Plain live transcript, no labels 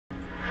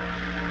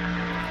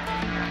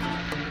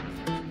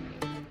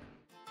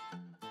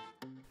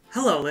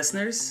Hello,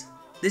 listeners.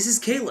 This is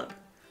Caleb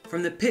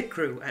from the Pit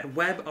Crew at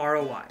Web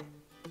ROI.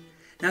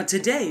 Now,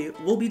 today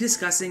we'll be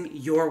discussing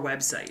your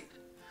website.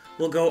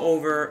 We'll go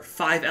over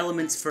 5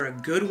 elements for a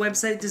good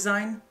website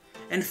design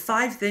and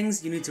 5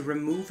 things you need to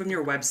remove from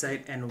your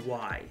website and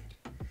why.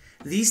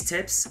 These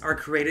tips are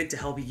created to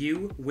help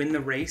you win the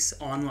race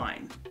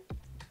online.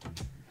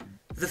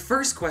 The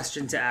first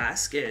question to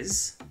ask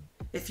is,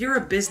 if you're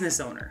a business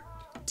owner,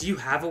 do you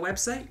have a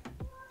website?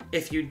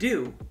 If you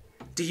do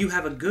you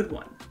have a good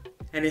one?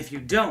 And if you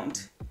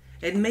don't,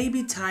 it may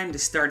be time to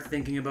start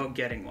thinking about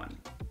getting one.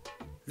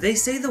 They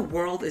say the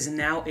world is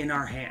now in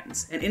our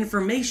hands, and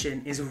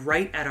information is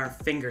right at our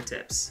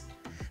fingertips.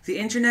 The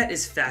internet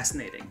is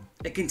fascinating.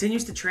 It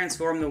continues to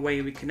transform the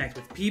way we connect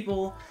with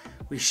people,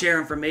 we share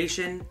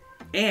information,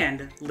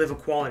 and live a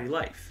quality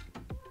life.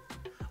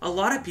 A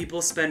lot of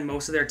people spend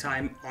most of their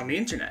time on the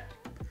internet.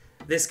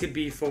 This could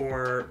be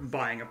for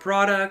buying a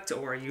product,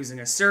 or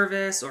using a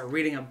service, or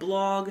reading a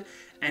blog,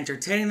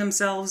 entertaining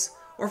themselves,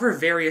 or for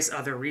various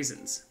other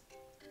reasons.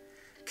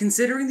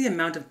 Considering the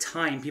amount of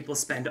time people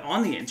spend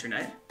on the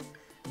internet,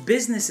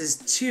 businesses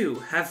too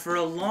have for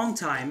a long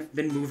time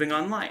been moving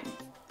online.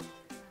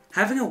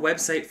 Having a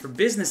website for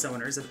business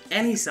owners of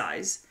any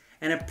size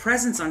and a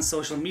presence on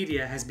social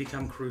media has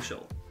become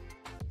crucial.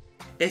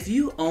 If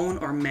you own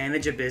or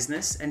manage a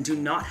business and do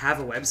not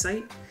have a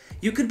website,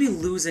 you could be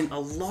losing a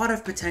lot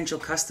of potential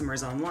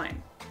customers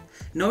online.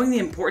 Knowing the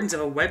importance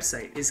of a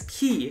website is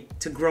key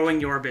to growing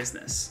your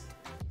business.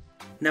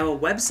 Now, a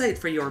website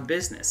for your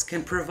business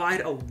can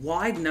provide a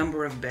wide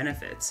number of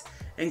benefits,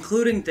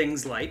 including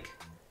things like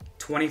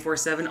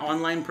 24/7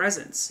 online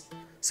presence.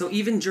 So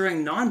even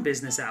during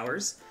non-business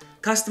hours,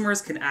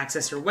 customers can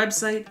access your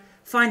website,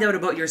 find out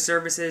about your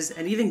services,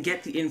 and even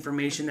get the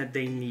information that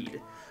they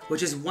need,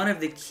 which is one of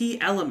the key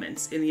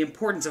elements in the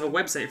importance of a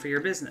website for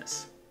your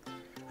business.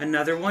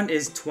 Another one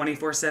is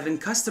 24/7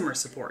 customer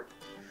support.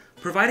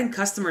 Providing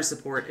customer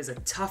support is a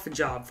tough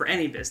job for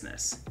any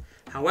business.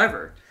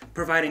 However,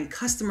 providing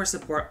customer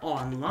support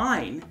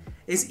online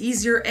is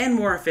easier and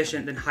more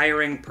efficient than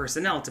hiring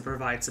personnel to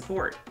provide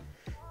support.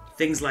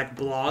 Things like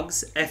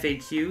blogs,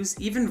 FAQs,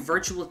 even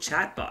virtual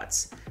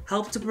chatbots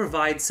help to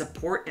provide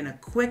support in a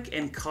quick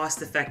and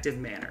cost-effective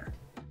manner.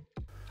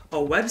 A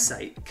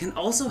website can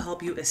also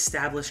help you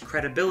establish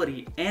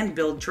credibility and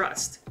build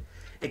trust.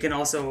 It can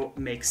also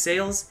make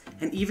sales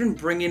and even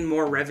bring in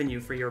more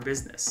revenue for your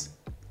business.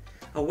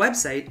 A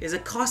website is a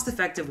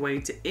cost-effective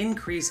way to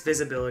increase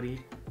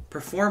visibility,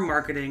 perform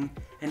marketing,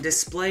 and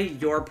display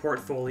your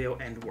portfolio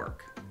and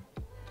work.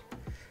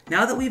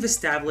 Now that we've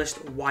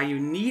established why you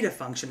need a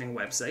functioning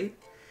website,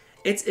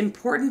 it's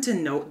important to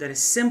note that a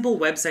simple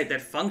website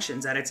that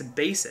functions at its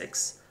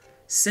basics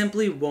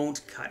simply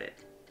won't cut it.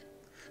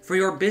 For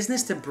your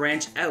business to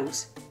branch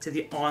out to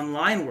the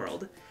online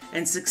world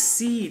and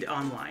succeed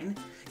online,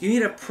 you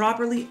need a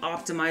properly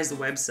optimized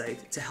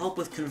website to help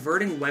with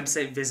converting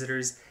website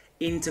visitors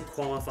into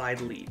qualified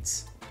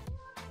leads.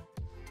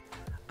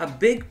 A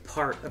big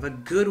part of a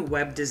good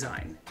web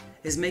design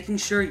is making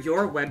sure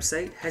your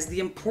website has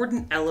the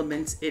important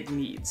elements it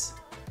needs.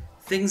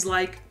 Things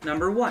like,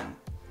 number 1,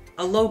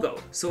 a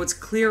logo so it's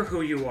clear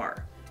who you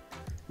are.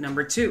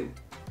 Number 2,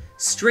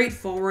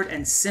 straightforward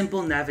and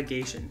simple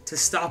navigation to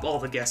stop all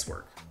the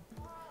guesswork.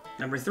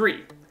 Number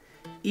 3,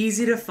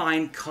 easy to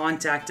find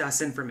contact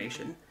us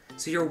information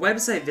so your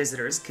website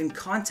visitors can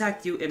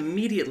contact you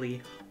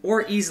immediately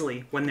or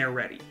easily when they're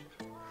ready.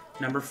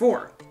 Number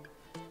 4,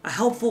 a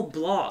helpful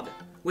blog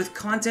with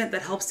content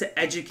that helps to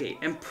educate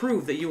and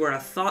prove that you are a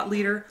thought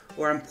leader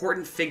or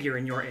important figure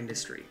in your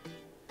industry.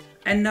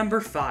 And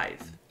number 5,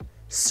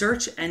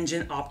 search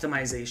engine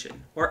optimization,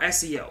 or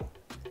SEO.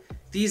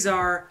 These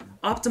are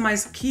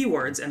optimized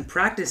keywords and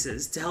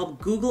practices to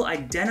help Google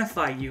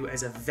identify you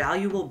as a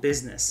valuable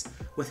business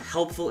with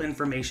helpful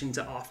information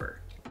to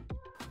offer.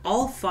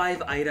 All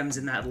 5 items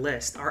in that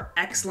list are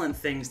excellent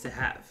things to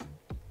have.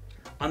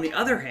 On the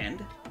other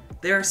hand,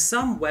 there are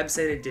some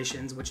website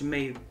additions which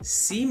may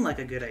seem like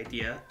a good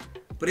idea,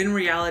 but in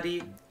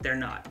reality, they're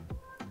not.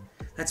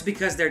 That's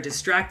because they're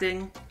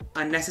distracting,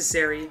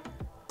 unnecessary,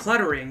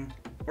 cluttering,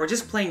 or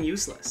just plain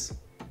useless.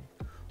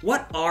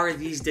 What are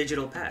these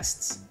digital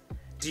pests?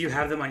 Do you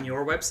have them on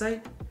your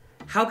website?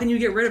 How can you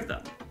get rid of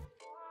them?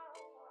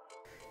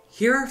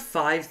 Here are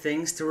 5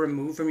 things to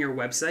remove from your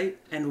website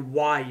and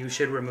why you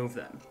should remove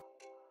them.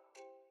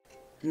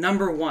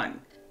 Number 1,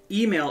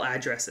 email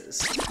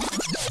addresses.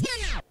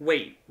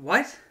 Wait,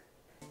 what?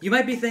 You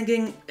might be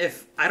thinking,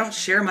 if I don't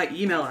share my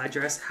email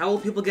address, how will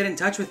people get in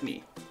touch with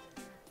me?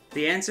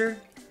 The answer?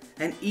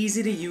 An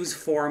easy-to-use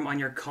form on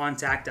your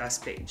Contact Us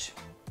page.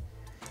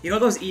 You know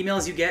those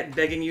emails you get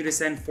begging you to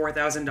send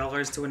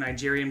 $4,000 to a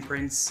Nigerian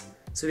prince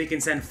so he can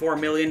send $4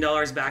 million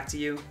back to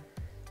you?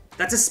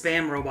 That's a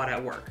spam robot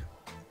at work.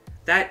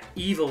 That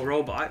evil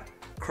robot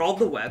crawled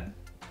the web,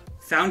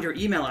 found your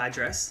email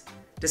address,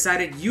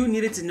 decided you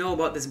needed to know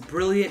about this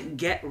brilliant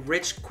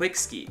get-rich-quick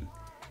scheme.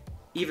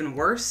 Even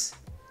worse,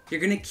 you're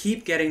going to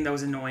keep getting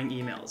those annoying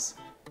emails.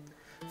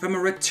 From a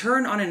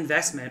return on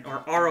investment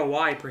or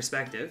ROI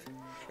perspective,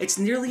 it's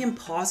nearly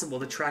impossible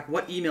to track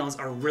what emails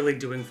are really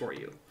doing for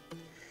you.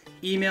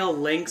 Email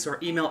links or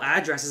email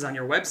addresses on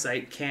your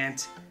website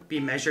can't be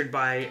measured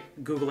by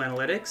Google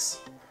Analytics,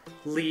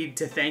 lead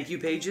to thank you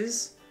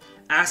pages,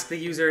 ask the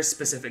user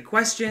specific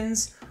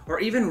questions,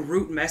 or even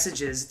route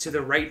messages to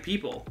the right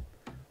people.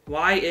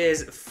 Why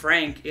is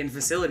Frank in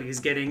facilities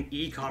getting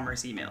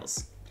e-commerce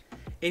emails?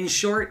 In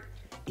short,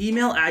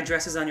 email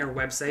addresses on your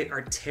website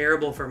are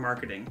terrible for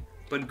marketing,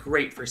 but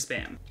great for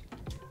spam.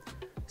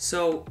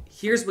 So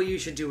here's what you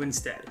should do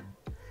instead.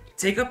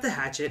 Take up the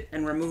hatchet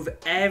and remove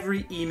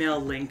every email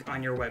link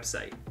on your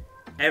website.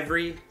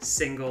 Every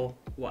single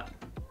one.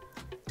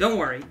 Don't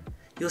worry,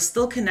 you'll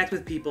still connect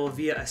with people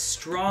via a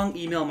strong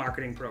email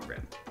marketing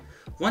program.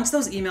 Once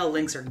those email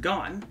links are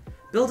gone,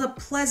 build a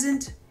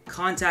pleasant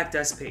Contact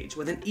Us page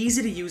with an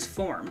easy-to-use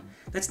form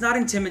that's not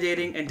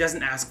intimidating and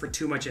doesn't ask for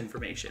too much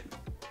information.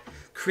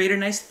 Create a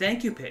nice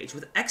thank you page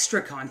with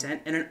extra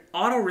content and an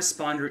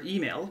autoresponder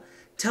email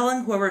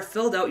telling whoever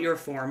filled out your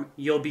form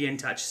you'll be in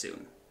touch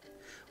soon.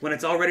 When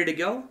it's all ready to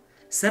go,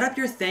 set up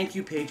your thank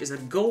you page as a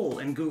goal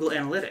in Google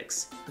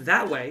Analytics.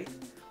 That way,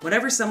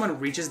 whenever someone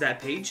reaches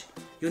that page,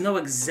 you'll know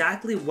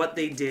exactly what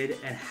they did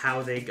and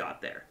how they got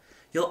there.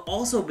 You'll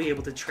also be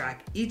able to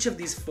track each of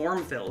these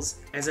form fills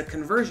as a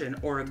conversion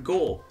or a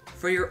goal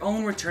for your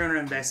own return on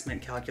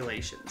investment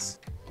calculations.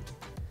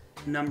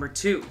 Number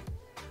 2,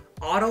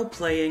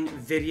 auto-playing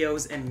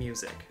videos and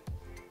music.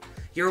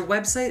 Your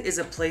website is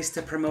a place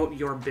to promote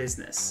your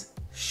business,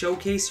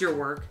 showcase your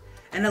work,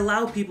 and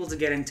allow people to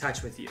get in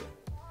touch with you.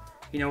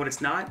 You know what it's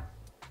not?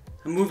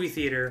 A movie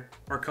theater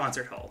or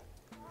concert hall.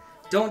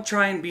 Don't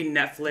try and be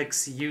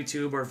Netflix,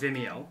 YouTube, or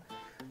Vimeo.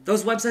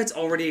 Those websites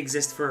already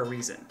exist for a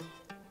reason.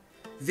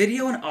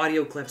 Video and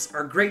audio clips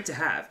are great to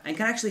have and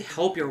can actually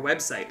help your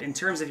website in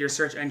terms of your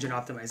search engine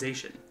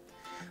optimization.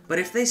 But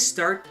if they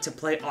start to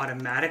play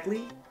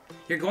automatically,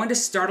 you're going to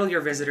startle your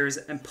visitors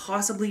and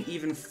possibly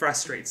even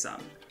frustrate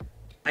some.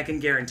 I can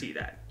guarantee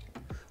that.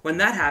 When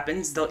that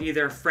happens, they'll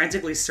either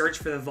frantically search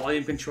for the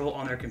volume control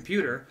on their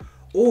computer,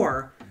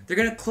 or they're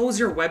going to close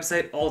your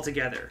website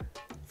altogether.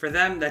 For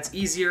them, that's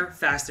easier,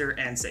 faster,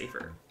 and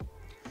safer.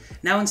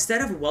 Now,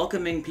 instead of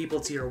welcoming people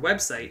to your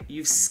website,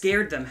 you've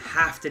scared them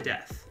half to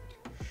death.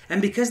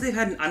 And because they've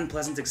had an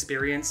unpleasant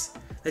experience,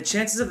 the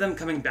chances of them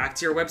coming back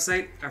to your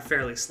website are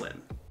fairly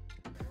slim.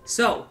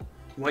 So,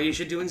 what you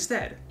should do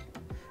instead?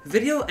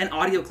 Video and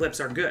audio clips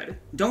are good.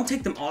 Don't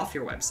take them off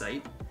your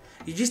website.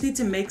 You just need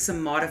to make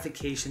some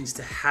modifications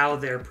to how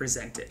they're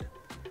presented.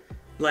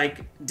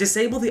 Like,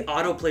 disable the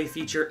autoplay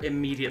feature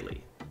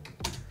immediately.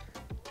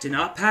 Do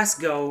not pass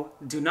go,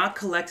 do not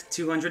collect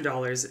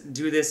 $200,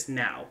 do this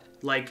now,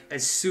 like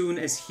as soon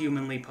as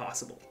humanly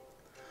possible.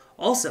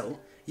 Also,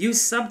 use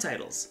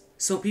subtitles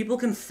so people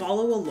can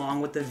follow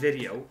along with the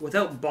video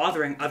without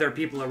bothering other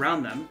people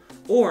around them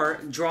or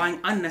drawing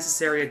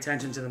unnecessary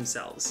attention to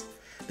themselves.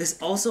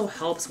 This also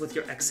helps with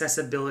your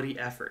accessibility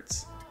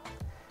efforts.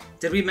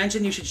 Did we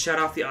mention you should shut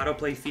off the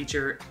autoplay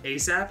feature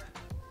ASAP?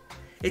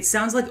 It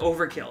sounds like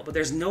overkill, but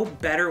there's no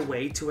better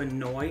way to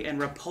annoy and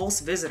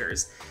repulse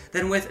visitors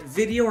than with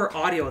video or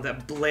audio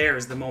that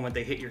blares the moment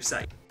they hit your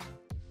site.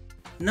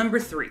 Number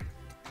 3,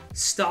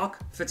 stock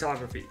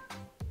photography.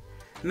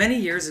 Many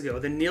years ago,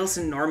 the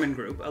Nielsen Norman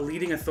Group, a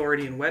leading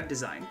authority in web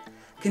design,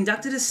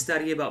 conducted a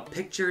study about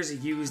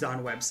pictures used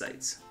on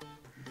websites.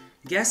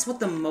 Guess what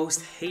the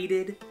most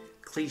hated,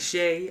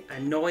 cliche,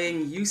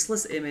 annoying,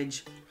 useless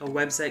image a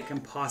website can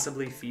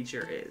possibly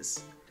feature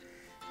is?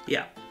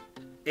 Yeah,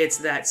 it's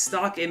that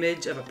stock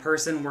image of a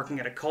person working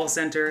at a call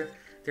center.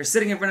 They're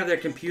sitting in front of their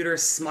computer,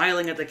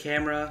 smiling at the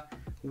camera,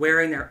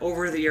 wearing their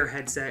over-the-ear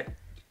headset.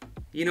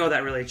 You know,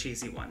 that really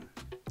cheesy one.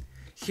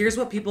 Here's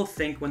what people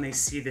think when they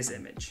see this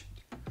image.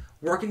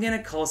 Working in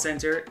a call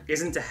center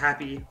isn't a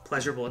happy,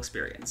 pleasurable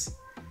experience.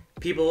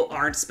 People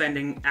aren't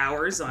spending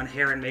hours on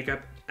hair and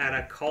makeup at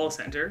a call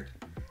center,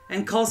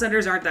 and call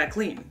centers aren't that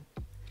clean.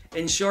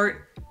 In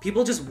short,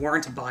 people just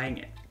weren't buying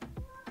it.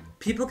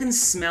 People can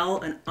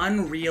smell an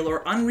unreal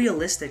or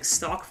unrealistic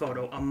stock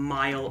photo a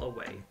mile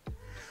away.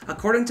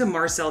 According to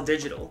Marcel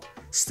Digital,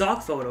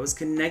 stock photos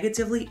can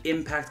negatively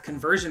impact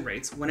conversion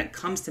rates when it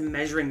comes to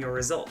measuring your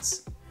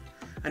results.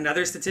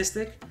 Another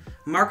statistic,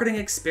 Marketing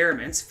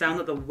Experiments found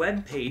that the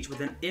web page with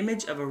an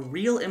image of a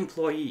real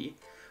employee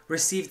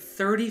received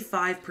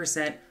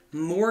 35%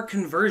 more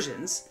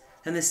conversions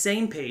than the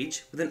same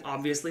page with an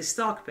obviously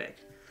stock pic.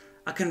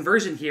 A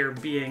conversion here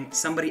being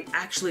somebody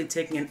actually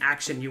taking an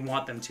action you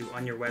want them to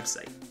on your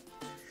website.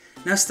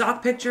 Now,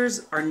 stock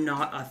pictures are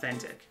not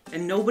authentic,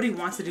 and nobody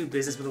wants to do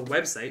business with a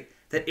website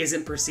that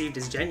isn't perceived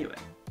as genuine.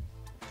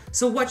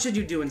 So what should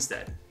you do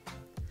instead?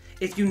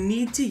 If you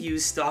need to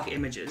use stock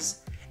images,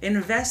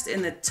 invest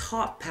in the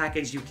top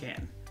package you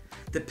can.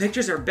 The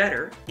pictures are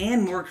better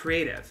and more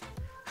creative.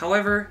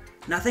 However,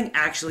 nothing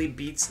actually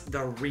beats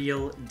the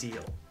real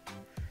deal.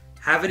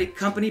 Have a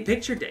company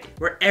picture day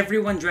where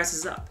everyone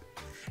dresses up.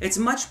 It's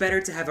much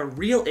better to have a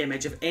real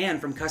image of Anne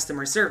from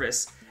customer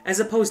service as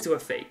opposed to a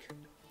fake.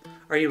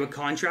 Are you a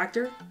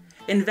contractor?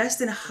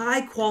 Invest in a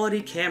high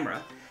quality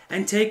camera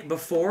and take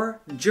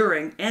before,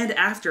 during, and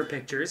after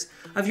pictures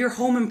of your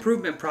home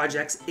improvement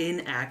projects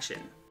in action.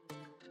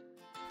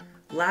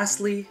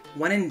 Lastly,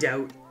 when in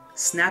doubt,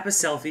 snap a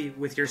selfie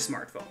with your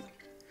smartphone.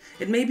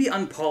 It may be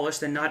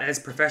unpolished and not as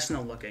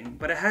professional looking,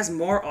 but it has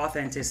more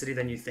authenticity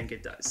than you think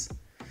it does.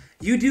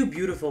 You do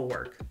beautiful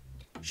work.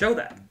 Show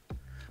that.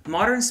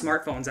 Modern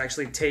smartphones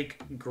actually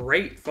take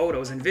great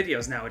photos and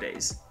videos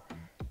nowadays,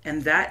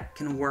 and that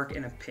can work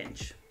in a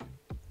pinch.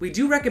 We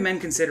do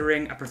recommend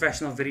considering a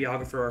professional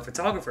videographer or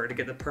photographer to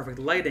get the perfect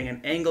lighting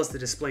and angles to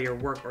display your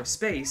work or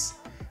space,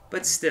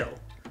 but still,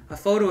 a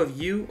photo of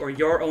you or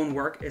your own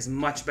work is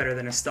much better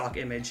than a stock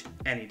image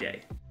any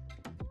day.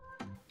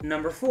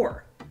 Number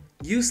 4,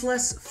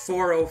 useless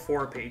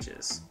 404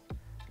 pages.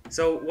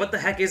 So what the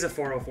heck is a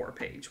 404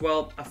 page?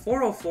 Well, a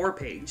 404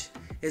 page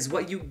is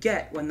what you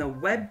get when the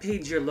web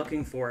page you're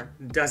looking for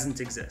doesn't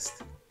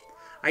exist.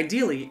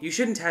 Ideally, you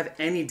shouldn't have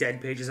any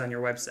dead pages on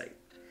your website.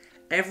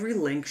 Every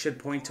link should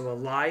point to a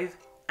live,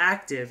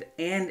 active,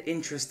 and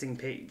interesting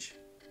page.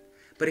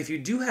 But if you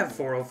do have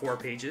 404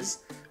 pages,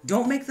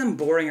 don't make them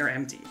boring or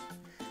empty.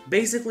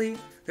 Basically,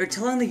 they're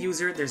telling the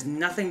user there's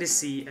nothing to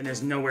see and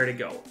there's nowhere to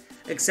go,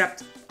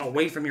 except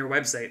away from your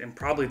website and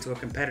probably to a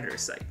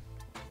competitor's site.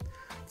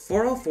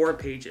 404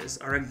 pages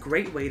are a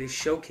great way to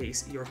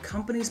showcase your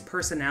company's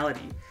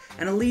personality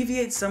and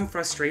alleviate some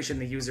frustration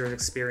the user is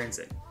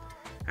experiencing.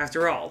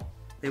 After all,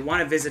 they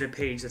want to visit a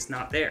page that's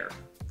not there.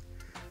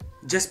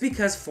 Just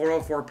because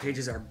 404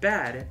 pages are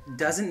bad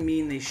doesn't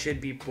mean they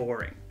should be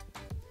boring.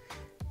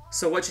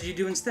 So what should you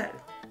do instead?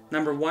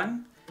 Number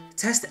 1,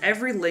 test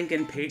every link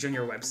and page on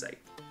your website.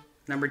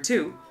 Number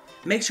 2,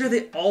 make sure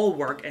they all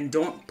work and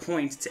don't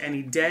point to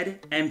any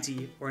dead,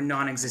 empty, or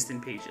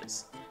non-existent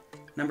pages.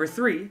 Number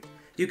 3,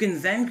 you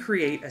can then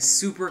create a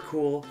super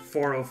cool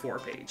 404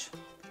 page.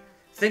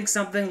 Think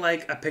something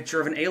like a picture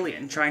of an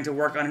alien trying to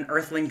work on an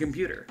Earthling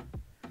computer.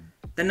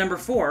 Then number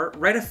 4,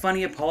 write a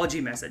funny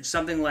apology message,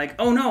 something like,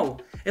 "Oh no,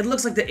 it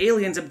looks like the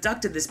aliens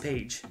abducted this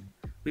page.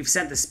 We've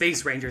sent the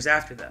Space Rangers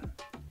after them."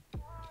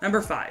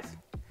 Number 5,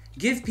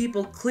 give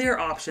people clear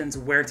options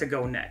where to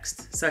go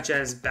next, such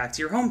as back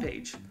to your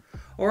homepage,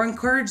 or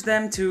encourage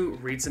them to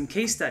read some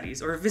case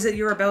studies, or visit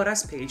your About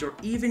Us page, or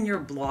even your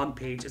blog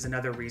page is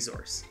another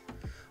resource.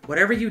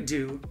 Whatever you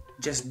do,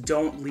 just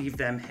don't leave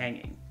them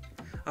hanging.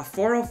 A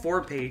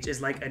 404 page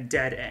is like a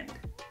dead end.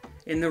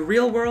 In the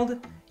real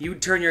world,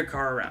 you'd turn your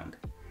car around.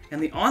 In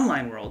the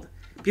online world,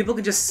 people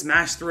can just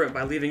smash through it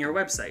by leaving your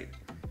website.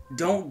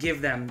 Don't give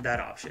them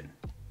that option.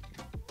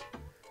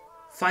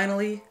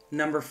 Finally,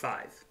 number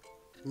 5,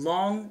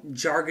 long,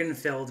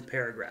 jargon-filled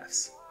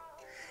paragraphs.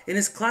 In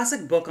his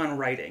classic book on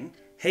writing,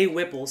 Hey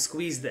Whipple,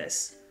 Squeeze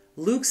This,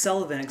 Luke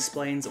Sullivan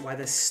explains why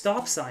the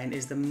stop sign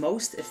is the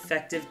most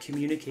effective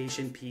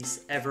communication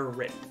piece ever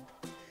written.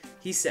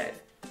 He said,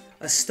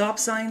 "A stop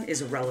sign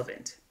is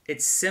relevant.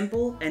 It's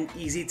simple and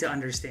easy to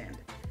understand.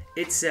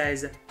 It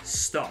says,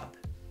 stop.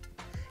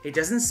 It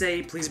doesn't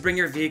say, please bring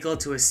your vehicle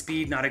to a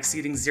speed not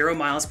exceeding 0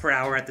 miles per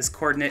hour at this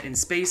coordinate in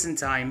space and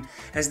time,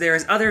 as there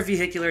is other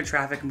vehicular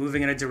traffic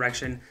moving in a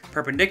direction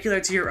perpendicular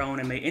to your own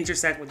and may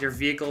intersect with your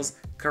vehicle's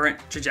current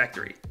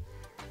trajectory."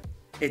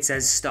 It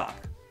says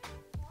stop.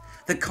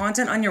 The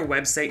content on your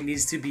website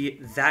needs to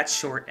be that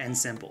short and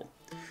simple.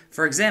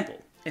 For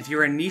example, if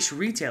you're a niche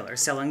retailer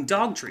selling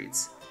dog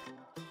treats,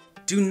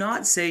 do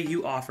not say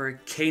you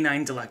offer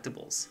canine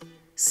delectables.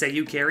 Say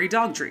you carry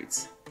dog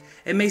treats.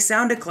 It may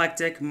sound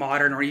eclectic,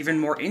 modern, or even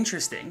more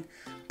interesting,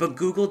 but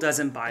Google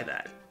doesn't buy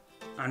that,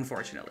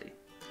 unfortunately.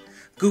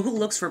 Google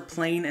looks for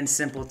plain and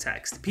simple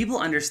text. People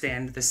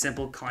understand the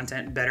simple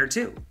content better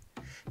too.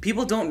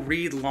 People don't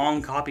read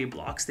long copy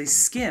blocks, they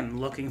skim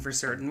looking for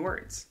certain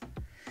words.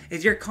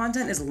 If your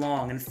content is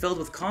long and filled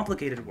with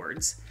complicated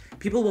words,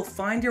 people will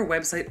find your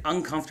website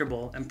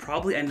uncomfortable and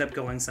probably end up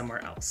going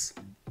somewhere else.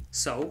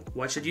 So,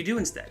 what should you do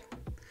instead?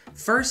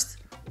 First,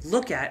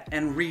 look at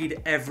and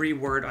read every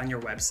word on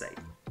your website.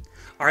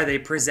 Are they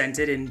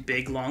presented in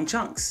big, long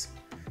chunks?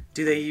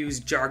 Do they use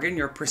jargon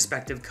your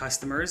prospective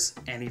customers,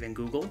 and even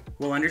Google,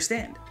 will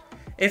understand?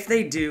 If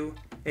they do,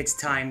 it's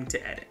time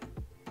to edit.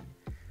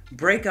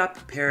 Break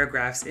up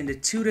paragraphs into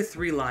 2 to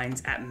 3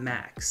 lines at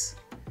max.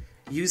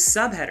 Use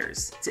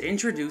subheaders to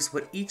introduce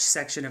what each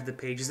section of the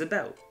page is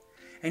about,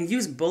 and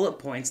use bullet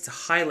points to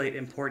highlight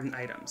important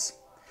items.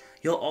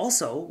 You'll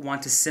also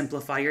want to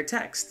simplify your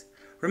text.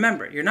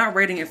 Remember, you're not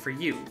writing it for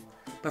you,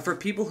 but for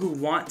people who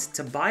want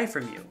to buy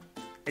from you.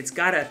 It's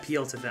gotta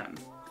appeal to them.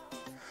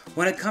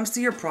 When it comes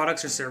to your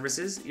products or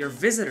services, your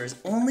visitors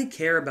only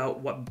care about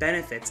what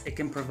benefits it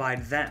can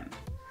provide them.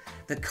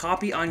 The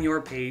copy on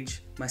your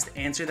page must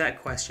answer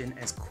that question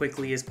as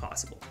quickly as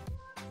possible.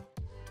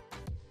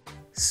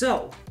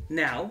 So,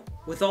 now,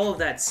 with all of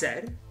that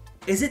said,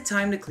 is it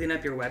time to clean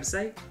up your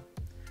website?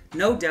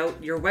 No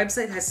doubt, your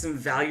website has some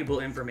valuable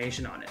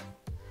information on it.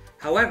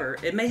 However,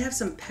 it may have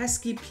some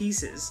pesky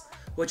pieces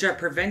which are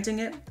preventing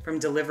it from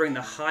delivering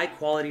the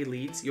high-quality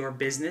leads your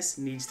business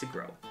needs to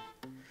grow.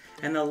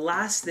 And the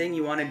last thing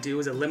you want to do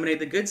is eliminate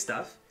the good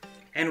stuff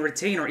and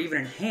retain or even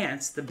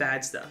enhance the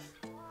bad stuff.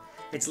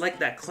 It's like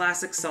that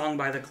classic song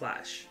by The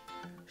Clash.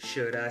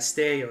 Should I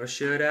stay or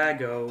should I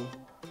go?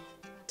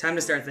 Time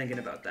to start thinking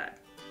about that.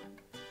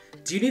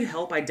 Do you need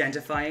help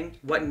identifying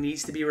what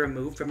needs to be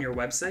removed from your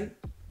website?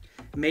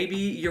 Maybe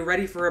you're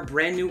ready for a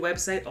brand new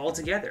website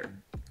altogether.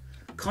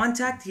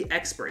 Contact the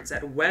experts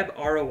at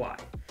WebROI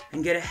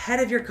and get ahead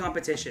of your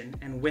competition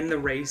and win the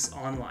race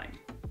online.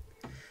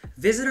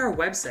 Visit our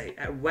website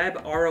at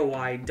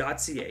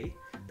webroi.ca,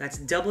 that's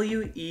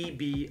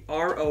webroi.ca,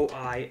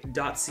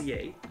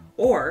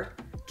 or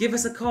give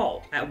us a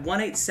call at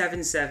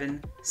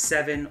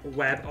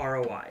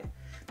 1-877-7-WEB-ROI.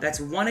 That's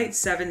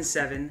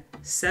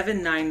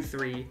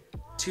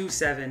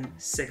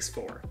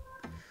 1-877-793-2764.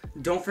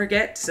 Don't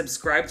forget to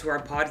subscribe to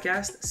our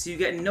podcast so you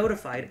get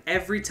notified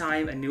every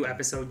time a new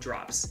episode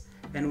drops.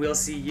 And we'll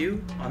see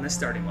you on the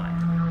starting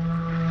line.